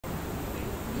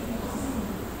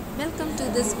Welcome to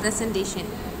this presentation.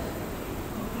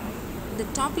 The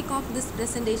topic of this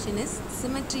presentation is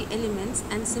Symmetry Elements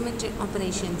and Symmetry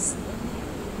Operations.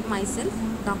 Myself,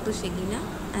 Dr. Shagina,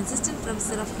 Assistant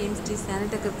Professor of Chemistry,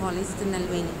 Sanatakar College,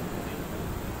 Tirunelveli.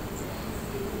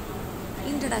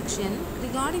 Introduction.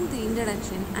 Regarding the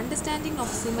introduction, understanding of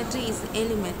symmetry is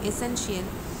essential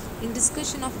in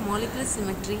discussion of molecular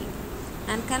symmetry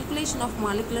and calculation of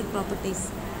molecular properties.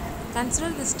 Consider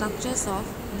the structures of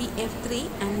BF3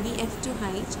 and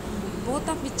BF2H, both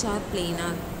of which are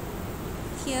planar.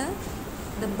 Here,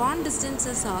 the bond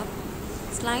distances are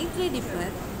slightly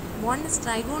different. One is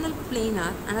trigonal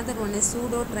planar, another one is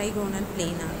pseudo-trigonal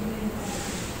planar.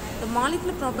 The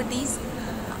molecular properties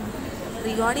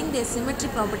regarding their symmetry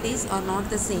properties are not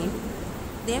the same.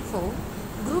 Therefore,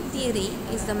 group theory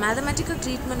is the mathematical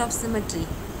treatment of symmetry.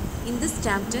 In this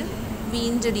chapter, we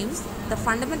introduce the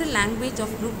fundamental language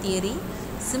of group theory,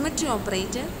 symmetry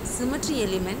operator, symmetry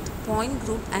element, point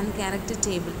group and character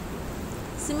table.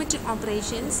 Symmetry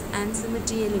operations and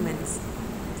symmetry elements.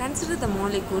 Consider the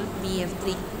molecule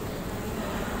BF3.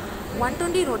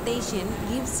 120 rotation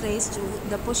gives rise to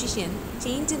the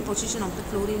change in position of the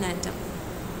fluorine atom.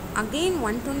 Again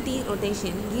 120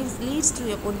 rotation leads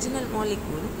to a original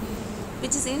molecule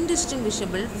which is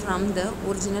indistinguishable from the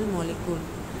original molecule.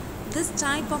 This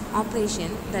type of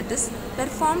operation, that is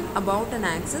performed about an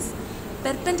axis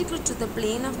perpendicular to the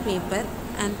plane of paper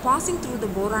and passing through the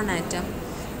boron atom,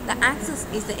 the axis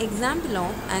is the example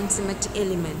of an symmetry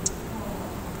element.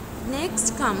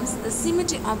 Next comes the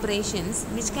symmetry operations,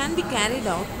 which can be carried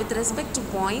out with respect to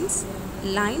points,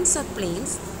 lines or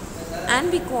planes,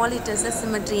 and we call it as the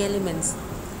symmetry elements.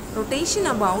 Rotation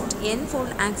about n-fold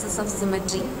axis of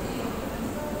symmetry.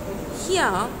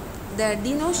 Here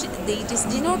it is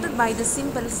denoted by the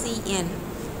symbol Cn.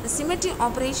 The symmetry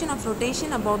operation of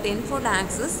rotation about n-fold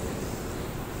axis,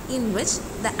 in which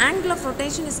the angle of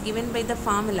rotation is given by the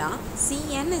formula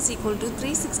Cn is equal to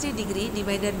 360 degree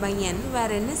divided by n,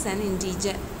 where n is an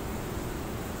integer.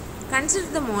 Consider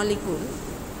the molecule.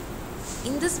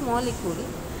 In this molecule,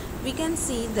 we can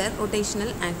see the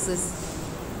rotational axis.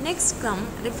 Next come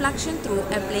reflection through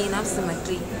a plane of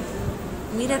symmetry.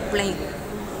 Mirror plane.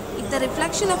 If the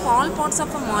reflection of all parts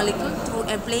of a molecule through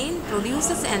a plane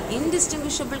produces an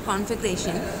indistinguishable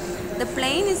configuration, the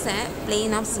plane is a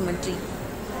plane of symmetry.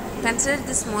 Consider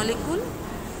this molecule.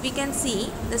 We can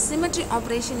see the symmetry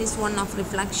operation is one of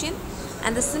reflection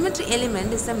and the symmetry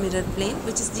element is a mirror plane,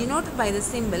 which is denoted by the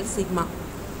symbol sigma.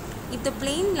 If the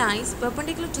plane lies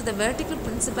perpendicular to the vertical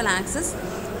principal axis,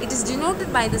 it is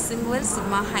denoted by the symbol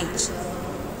sigma h.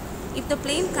 If the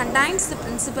plane contains the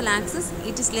principal axis,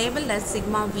 it is labeled as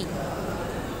sigma v.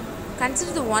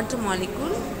 Consider the water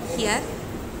molecule. Here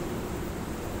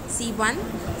C1,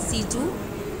 C2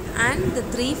 and the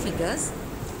three figures.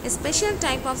 A special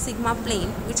type of sigma plane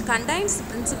which contains the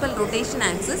principal rotation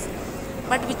axis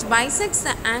but which bisects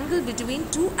the angle between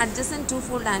two adjacent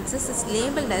two-fold axes is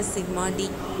labeled as sigma d.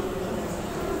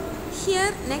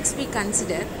 Here next we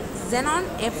consider xenon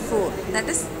F4, that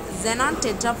is xenon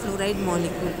tetrafluoride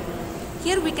molecule.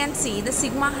 Here we can see the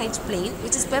sigma h plane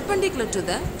which is perpendicular to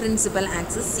the principal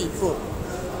axis C4.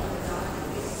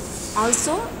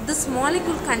 Also, this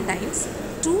molecule contains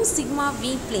two sigma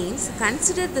v planes.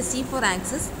 Consider the C4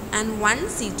 axis and one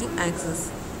C2 axis.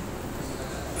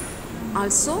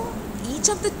 Also, each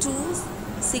of the two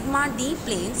sigma d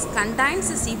planes contains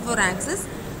a C4 axis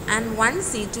and one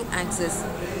C2 axis.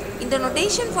 In the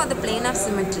notation for the plane of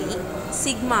symmetry,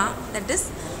 sigma, that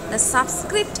is the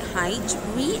subscript h,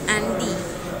 v and d,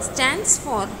 stands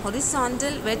for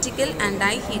horizontal, vertical and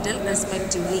dihedral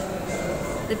respectively.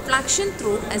 Reflection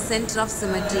through a center of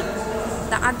symmetry.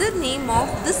 The other name of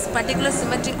this particular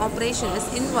symmetry operation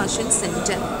is inversion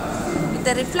center. If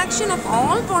the reflection of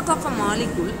all parts of a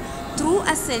molecule through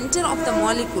a center of the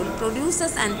molecule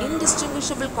produces an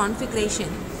indistinguishable configuration,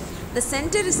 the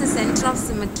center is the center of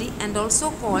symmetry and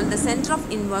also called the center of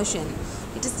inversion.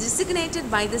 It is designated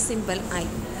by the symbol I.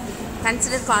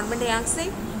 Consider carbon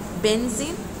dioxide,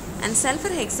 benzene and sulfur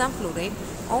hexafluoride.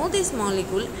 All these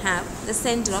molecules have the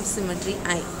center of symmetry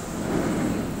I.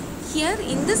 Here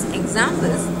in this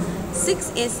example,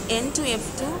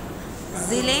 6SN2F2,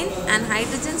 xylene and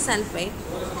hydrogen sulfide,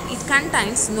 it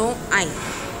contains no I.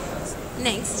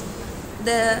 Next,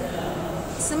 the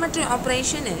symmetry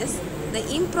operation is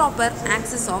the improper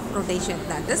axis of rotation,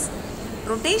 that is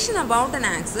rotation about an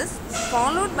axis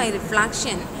followed by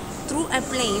reflection through a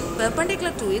plane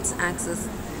perpendicular to its axis.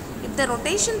 If the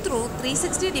rotation through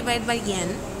 360 divided by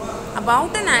n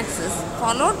about an axis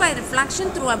followed by reflection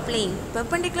through a plane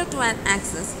perpendicular to an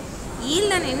axis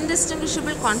yield an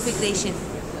indistinguishable configuration.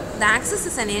 The axis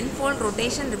is an n-fold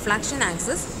rotation reflection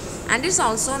axis and is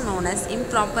also known as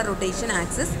improper rotation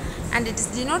axis, and it is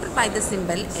denoted by the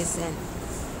symbol Sn.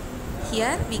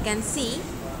 Here we can see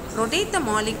rotate the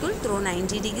molecule through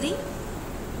 90 degree.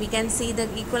 We can see the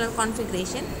equivalent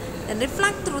configuration, then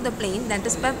reflect through the plane that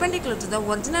is perpendicular to the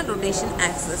original rotation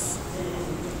axis.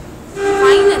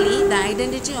 Finally, the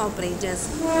identity operators.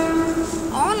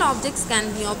 All objects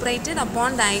can be operated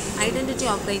upon the identity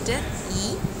operator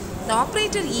E. The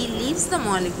operator E leaves the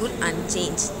molecule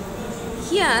unchanged.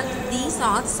 Here, these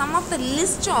are some of the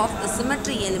list of the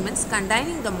symmetry elements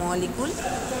containing the molecule.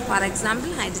 For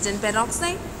example, hydrogen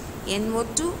peroxide,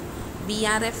 NO2,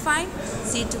 BRF5,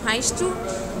 C2H2,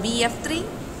 BF3,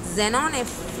 xenon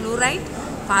F fluoride,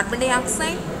 carbon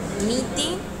dioxide,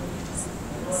 methane,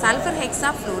 sulfur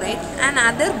hexafluoride and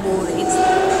other borates.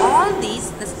 All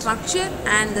these, the structure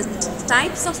and the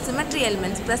types of symmetry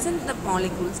elements present in the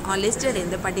molecules are listed in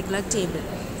the particular table.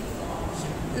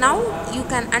 Now you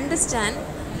can understand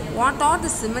what are the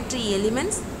symmetry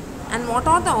elements and what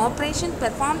are the operations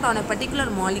performed on a particular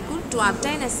molecule to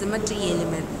obtain a symmetry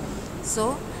element.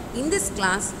 So in this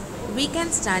class we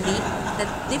can study the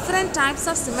different types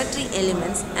of symmetry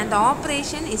elements and the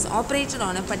operation is operated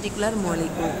on a particular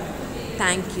molecule.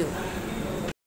 Thank you.